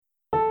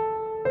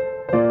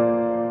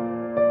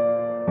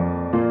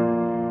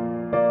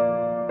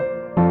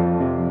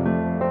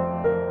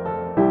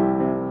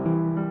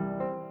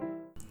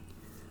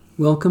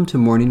Welcome to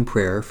morning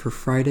prayer for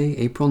Friday,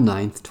 April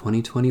 9th,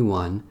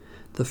 2021,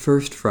 the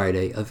first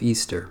Friday of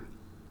Easter.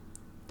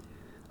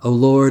 O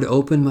Lord,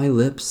 open my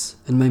lips,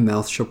 and my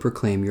mouth shall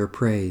proclaim your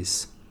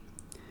praise.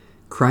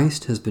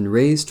 Christ has been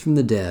raised from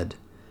the dead,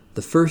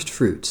 the first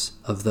fruits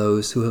of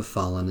those who have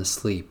fallen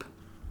asleep.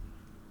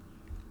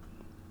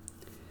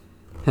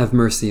 Have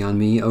mercy on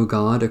me, O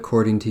God,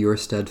 according to your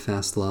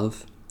steadfast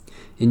love.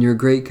 In your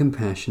great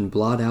compassion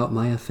blot out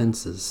my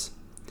offenses.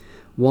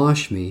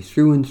 Wash me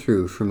through and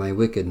through from my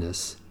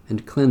wickedness,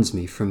 and cleanse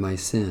me from my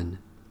sin.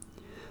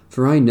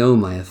 For I know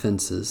my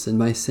offenses, and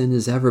my sin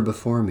is ever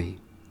before me.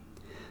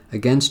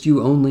 Against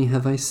you only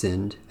have I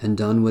sinned, and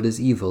done what is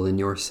evil in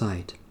your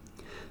sight.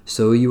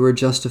 So you are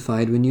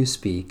justified when you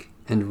speak,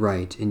 and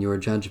right in your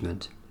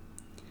judgment.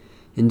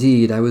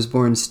 Indeed, I was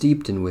born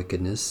steeped in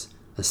wickedness,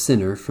 a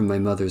sinner from my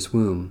mother's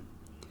womb.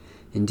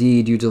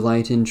 Indeed, you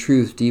delight in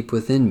truth deep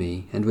within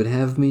me, and would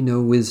have me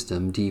know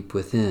wisdom deep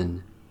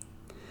within.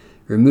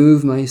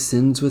 Remove my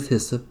sins with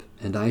hyssop,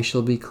 and I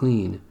shall be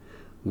clean.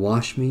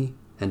 Wash me,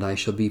 and I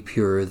shall be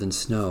purer than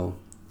snow.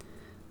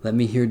 Let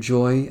me hear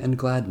joy and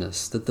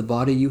gladness, that the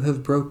body you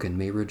have broken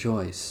may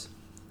rejoice.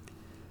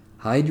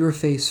 Hide your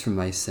face from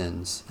my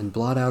sins, and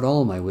blot out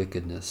all my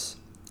wickedness.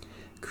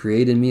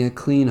 Create in me a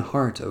clean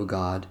heart, O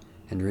God,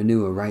 and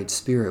renew a right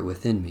spirit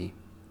within me.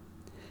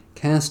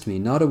 Cast me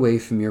not away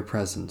from your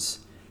presence,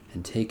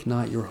 and take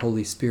not your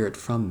Holy Spirit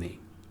from me.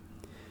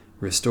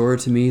 Restore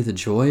to me the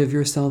joy of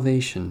your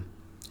salvation,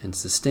 and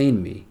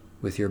sustain me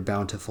with your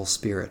bountiful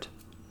Spirit.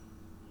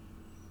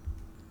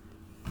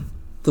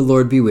 The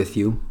Lord be with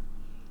you.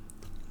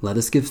 Let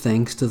us give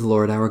thanks to the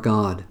Lord our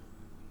God.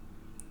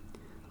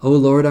 O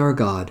Lord our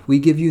God, we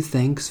give you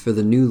thanks for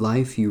the new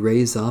life you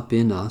raise up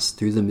in us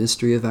through the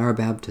mystery of our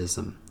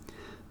baptism,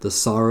 the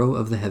sorrow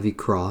of the heavy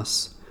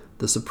cross,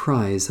 the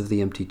surprise of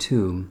the empty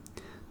tomb,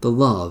 the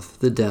love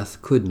that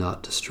death could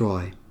not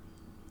destroy.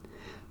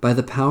 By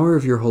the power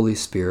of your Holy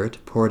Spirit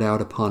poured out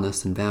upon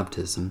us in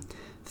baptism,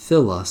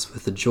 fill us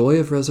with the joy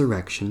of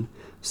resurrection,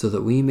 so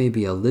that we may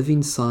be a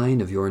living sign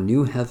of your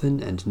new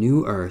heaven and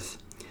new earth,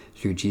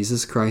 through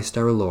Jesus Christ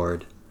our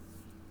Lord.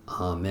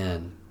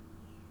 Amen.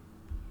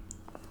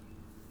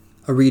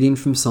 A reading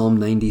from Psalm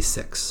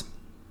 96.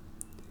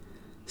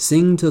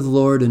 Sing to the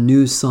Lord a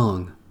new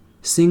song.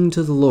 Sing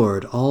to the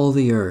Lord, all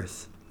the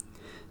earth.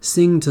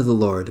 Sing to the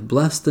Lord,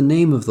 bless the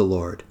name of the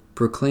Lord.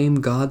 Proclaim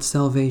God's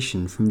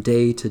salvation from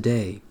day to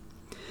day.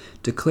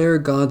 Declare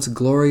God's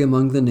glory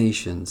among the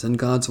nations, and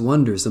God's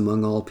wonders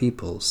among all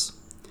peoples.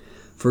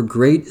 For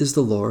great is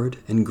the Lord,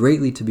 and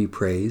greatly to be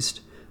praised,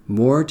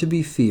 more to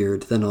be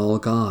feared than all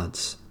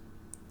gods.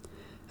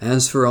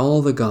 As for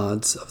all the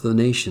gods of the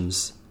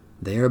nations,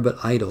 they are but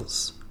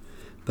idols.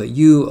 But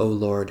you, O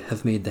Lord,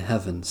 have made the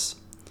heavens.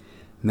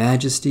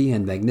 Majesty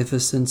and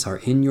magnificence are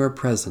in your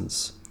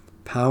presence.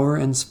 Power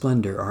and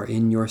splendor are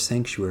in your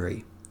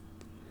sanctuary.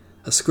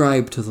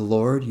 Ascribe to the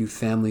Lord, you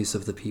families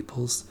of the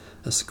peoples.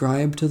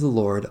 Ascribe to the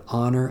Lord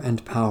honor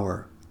and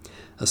power.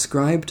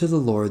 Ascribe to the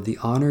Lord the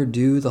honor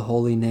due the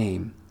holy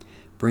name.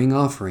 Bring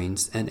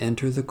offerings and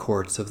enter the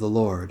courts of the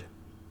Lord.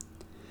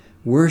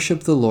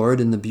 Worship the Lord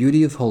in the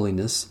beauty of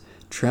holiness.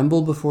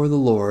 Tremble before the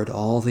Lord,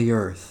 all the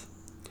earth.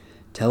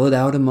 Tell it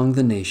out among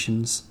the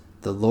nations,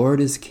 the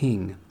Lord is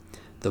King.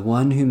 The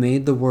one who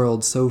made the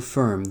world so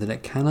firm that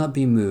it cannot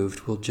be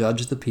moved will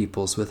judge the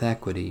peoples with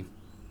equity.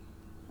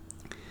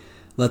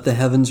 Let the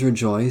heavens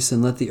rejoice,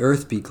 and let the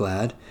earth be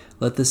glad.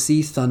 Let the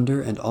sea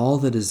thunder, and all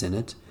that is in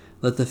it.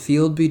 Let the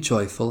field be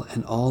joyful,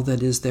 and all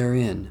that is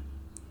therein.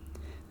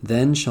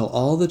 Then shall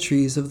all the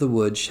trees of the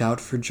wood shout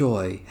for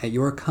joy at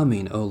your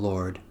coming, O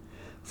Lord,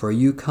 for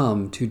you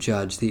come to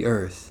judge the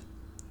earth.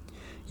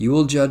 You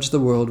will judge the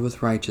world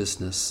with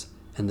righteousness,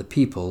 and the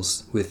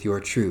peoples with your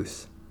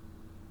truth.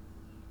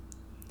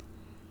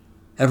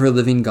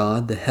 Ever-living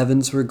God, the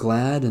heavens were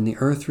glad and the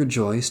earth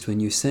rejoiced when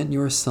you sent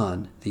your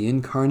Son, the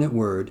incarnate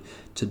Word,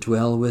 to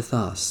dwell with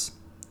us.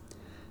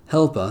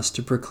 Help us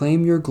to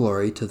proclaim your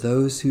glory to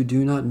those who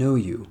do not know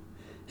you,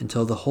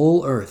 until the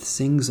whole earth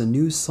sings a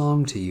new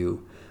song to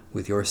you,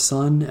 with your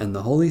Son and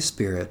the Holy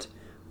Spirit,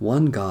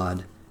 one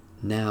God,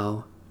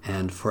 now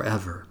and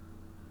forever.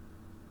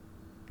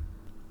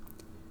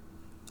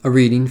 A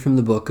reading from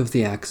the book of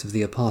the Acts of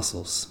the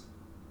Apostles.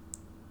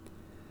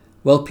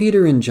 While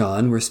Peter and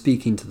John were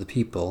speaking to the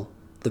people,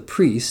 the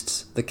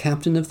priests, the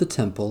captain of the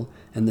temple,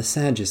 and the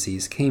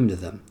Sadducees came to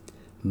them,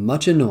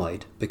 much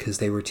annoyed because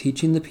they were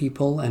teaching the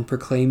people and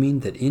proclaiming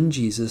that in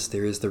Jesus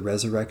there is the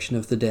resurrection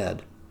of the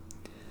dead.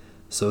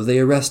 So they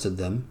arrested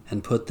them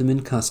and put them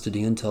in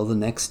custody until the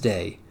next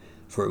day,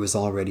 for it was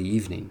already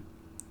evening.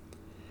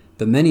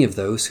 But many of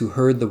those who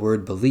heard the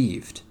word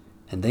believed,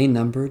 and they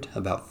numbered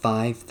about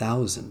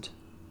 5,000.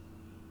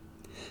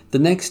 The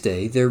next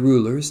day their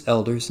rulers,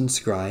 elders, and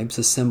scribes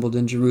assembled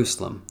in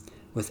Jerusalem,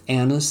 with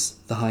Annas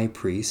the high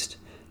priest,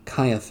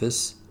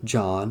 Caiaphas,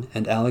 John,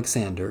 and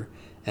Alexander,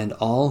 and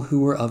all who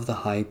were of the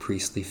high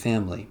priestly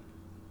family.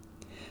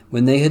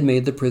 When they had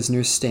made the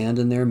prisoners stand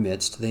in their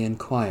midst, they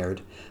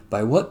inquired,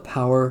 "By what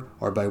power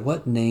or by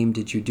what name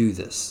did you do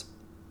this?"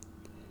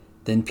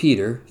 Then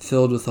Peter,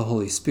 filled with the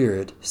Holy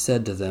Spirit,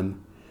 said to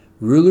them,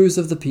 "Rulers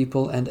of the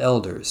people and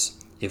elders,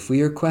 if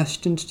we are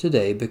questioned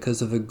today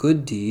because of a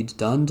good deed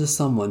done to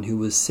someone who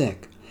was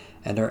sick,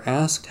 and are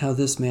asked how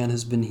this man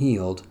has been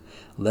healed,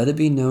 let it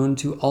be known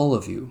to all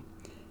of you,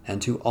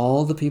 and to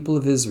all the people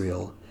of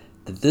Israel,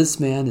 that this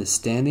man is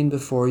standing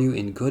before you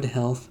in good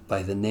health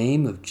by the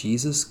name of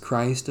Jesus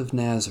Christ of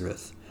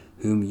Nazareth,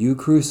 whom you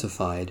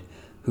crucified,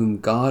 whom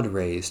God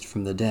raised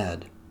from the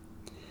dead.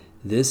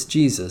 This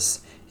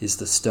Jesus is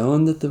the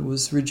stone that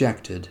was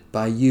rejected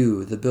by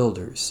you, the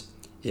builders.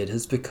 It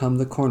has become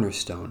the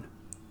cornerstone.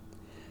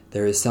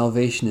 There is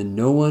salvation in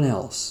no one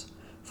else,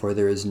 for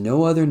there is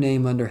no other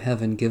name under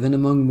heaven given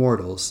among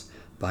mortals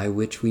by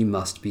which we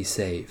must be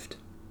saved."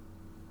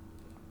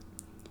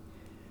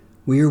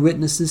 We are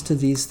witnesses to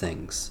these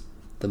things.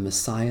 The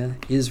Messiah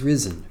is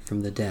risen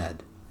from the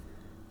dead.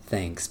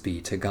 Thanks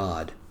be to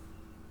God.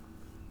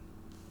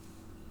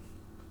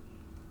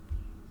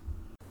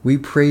 We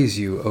praise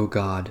you, O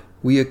God.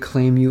 We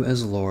acclaim you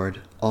as Lord.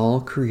 All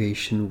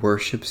creation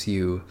worships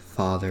you,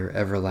 Father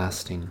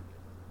everlasting.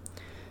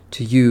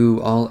 To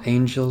you, all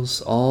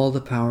angels, all the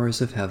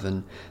powers of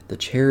heaven, the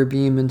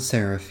cherubim and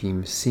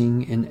seraphim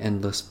sing in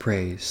endless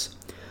praise.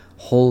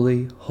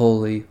 Holy,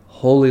 holy,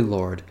 holy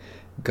Lord,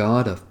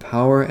 God of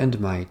power and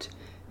might,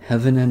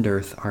 heaven and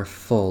earth are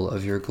full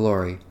of your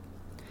glory.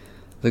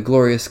 The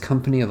glorious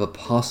company of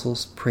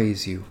apostles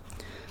praise you.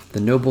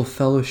 The noble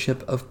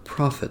fellowship of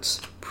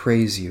prophets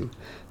praise you.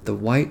 The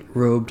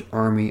white-robed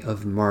army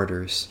of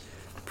martyrs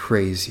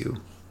praise you.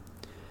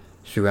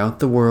 Throughout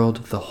the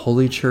world, the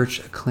Holy Church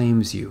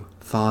acclaims you,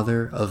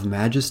 Father of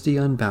majesty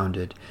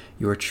unbounded,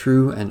 your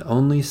true and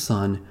only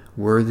Son,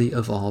 worthy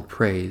of all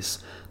praise,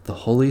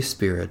 the Holy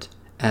Spirit,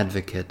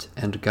 advocate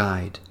and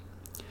guide.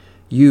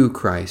 You,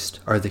 Christ,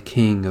 are the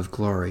King of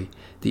glory,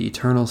 the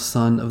eternal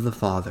Son of the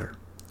Father.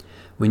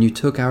 When you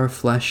took our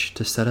flesh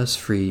to set us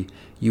free,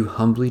 you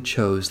humbly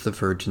chose the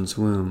Virgin's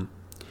womb.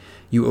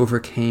 You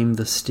overcame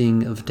the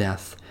sting of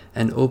death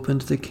and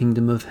opened the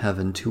kingdom of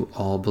heaven to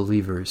all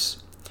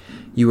believers.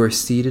 You are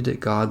seated at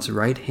God's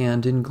right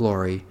hand in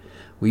glory.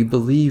 We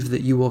believe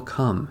that you will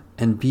come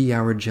and be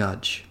our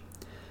judge.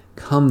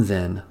 Come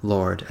then,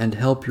 Lord, and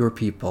help your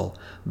people,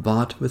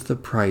 bought with the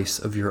price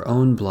of your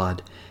own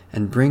blood,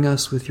 and bring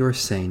us with your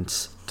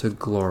saints to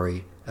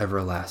glory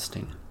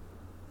everlasting.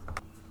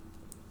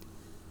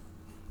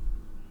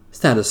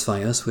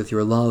 Satisfy us with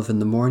your love in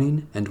the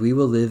morning, and we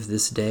will live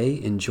this day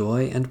in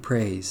joy and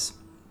praise.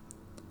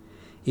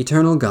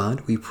 Eternal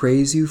God, we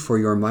praise you for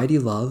your mighty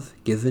love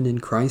given in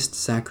Christ's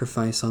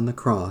sacrifice on the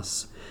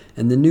cross,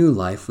 and the new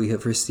life we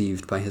have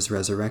received by his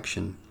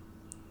resurrection.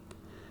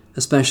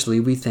 Especially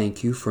we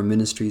thank you for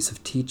ministries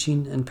of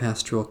teaching and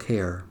pastoral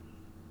care,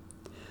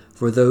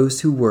 for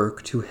those who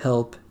work to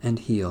help and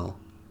heal,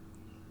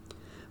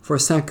 for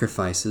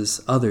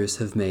sacrifices others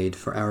have made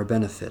for our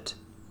benefit,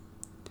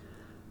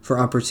 for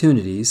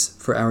opportunities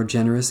for our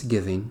generous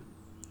giving,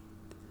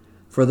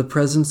 for the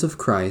presence of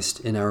Christ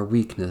in our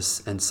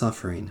weakness and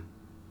suffering.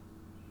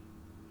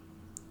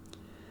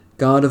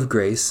 God of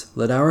grace,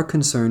 let our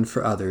concern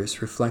for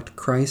others reflect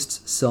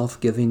Christ's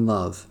self-giving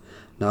love,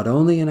 not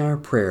only in our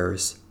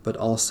prayers, but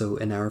also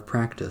in our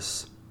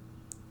practice.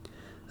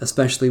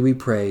 Especially we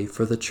pray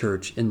for the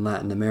Church in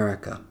Latin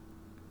America,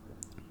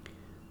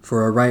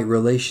 for a right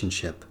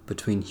relationship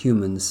between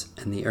humans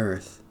and the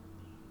earth,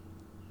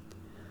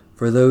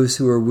 for those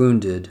who are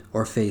wounded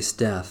or face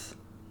death,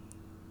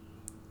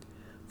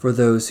 for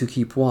those who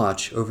keep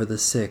watch over the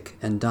sick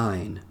and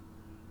dying,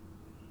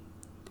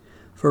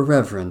 for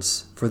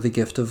reverence for the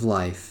gift of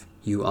life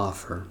you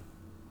offer.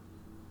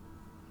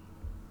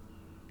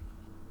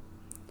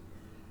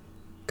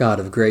 God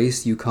of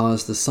grace, you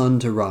cause the sun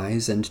to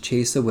rise and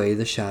chase away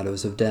the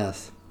shadows of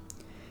death.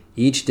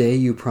 Each day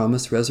you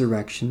promise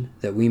resurrection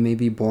that we may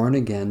be born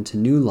again to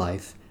new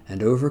life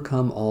and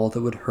overcome all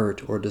that would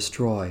hurt or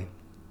destroy.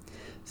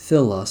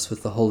 Fill us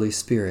with the Holy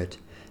Spirit,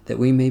 that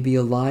we may be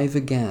alive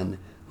again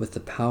with the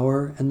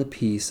power and the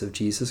peace of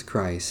Jesus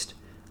Christ,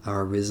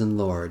 our risen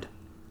Lord.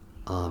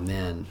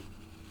 Amen.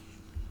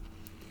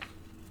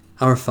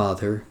 Our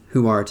Father,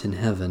 who art in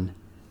heaven,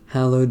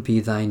 hallowed be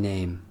thy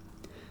name.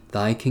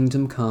 Thy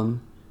kingdom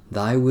come,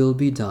 thy will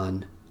be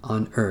done,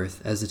 on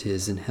earth as it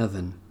is in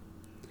heaven.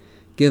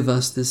 Give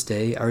us this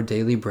day our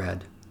daily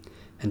bread,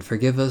 and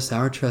forgive us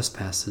our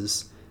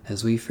trespasses,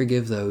 as we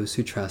forgive those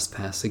who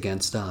trespass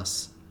against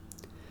us.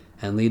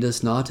 And lead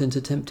us not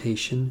into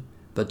temptation,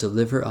 but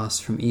deliver us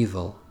from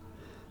evil.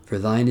 For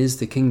thine is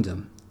the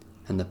kingdom,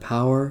 and the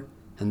power,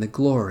 and the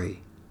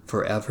glory,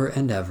 forever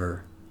and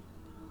ever.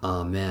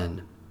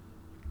 Amen.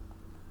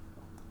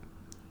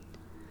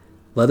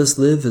 Let us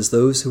live as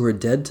those who are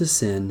dead to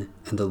sin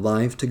and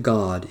alive to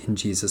God in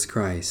Jesus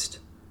Christ.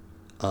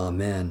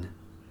 Amen.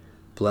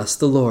 Bless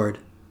the Lord.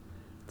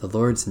 The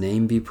Lord's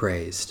name be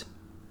praised.